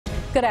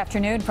Good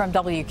afternoon from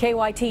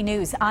WKYT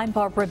News. I'm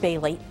Barbara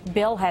Bailey.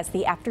 Bill has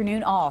the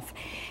afternoon off.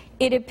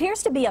 It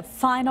appears to be a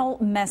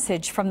final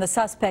message from the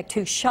suspect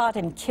who shot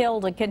and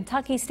killed a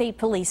Kentucky State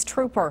Police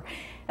trooper.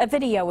 A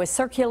video is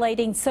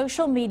circulating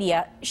social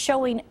media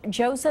showing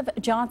Joseph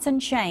Johnson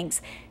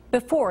Shanks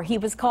before he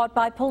was caught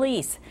by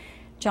police.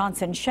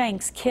 Johnson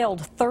Shanks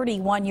killed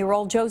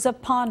 31-year-old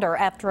Joseph Ponder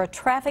after a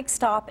traffic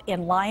stop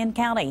in Lyon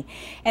County.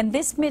 And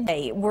this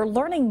midday, we're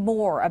learning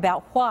more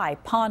about why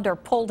Ponder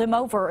pulled him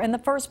over in the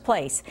first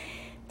place.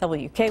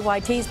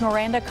 WKYT's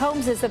Miranda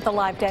Combs is at the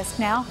live desk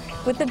now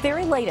with the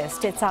very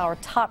latest. It's our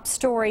top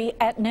story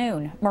at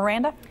noon.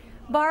 Miranda?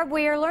 Barb,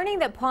 we are learning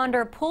that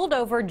Ponder pulled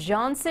over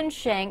Johnson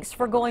Shanks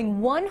for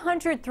going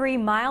 103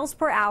 miles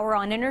per hour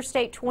on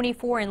Interstate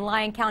 24 in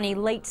Lyon County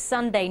late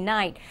Sunday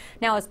night.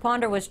 Now, as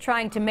Ponder was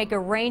trying to make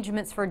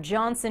arrangements for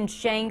Johnson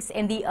Shanks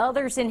and the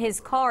others in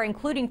his car,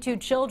 including 2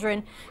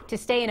 children, to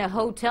stay in a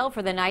hotel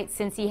for the night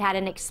since he had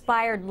an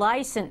expired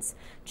license.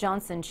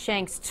 Johnson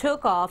Shanks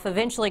took off,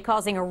 eventually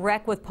causing a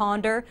wreck with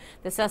Ponder.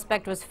 The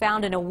suspect was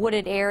found in a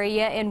wooded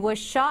area and was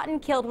shot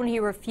and killed when he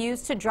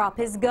refused to drop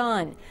his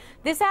gun.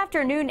 This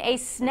afternoon, a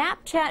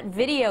Snapchat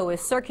video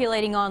is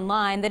circulating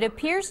online that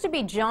appears to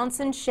be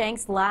Johnson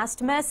Shanks'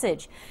 last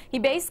message. He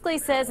basically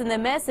says in the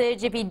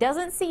message if he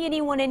doesn't see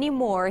anyone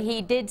anymore,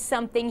 he did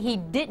something he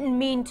didn't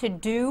mean to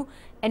do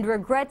and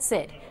regrets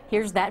it.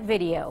 Here's that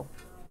video.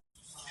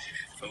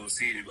 I don't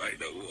see anybody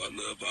know who I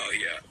love all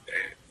y'all,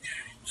 man.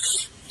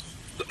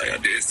 I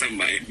did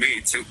something I ain't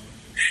mean to.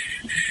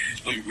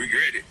 I'm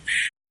regret it.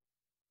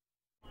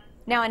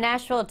 Now, a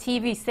Nashville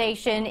TV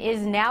station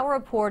is now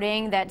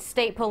reporting that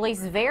state police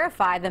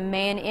verify the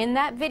man in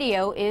that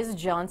video is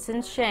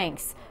Johnson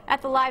Shanks.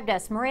 At the live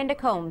desk, Miranda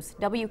Combs,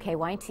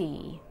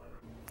 WKYT.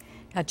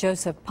 Now,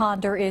 Joseph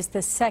Ponder is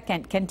the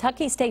second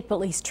Kentucky State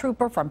Police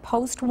trooper from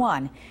Post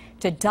 1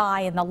 to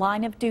die in the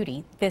line of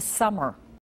duty this summer.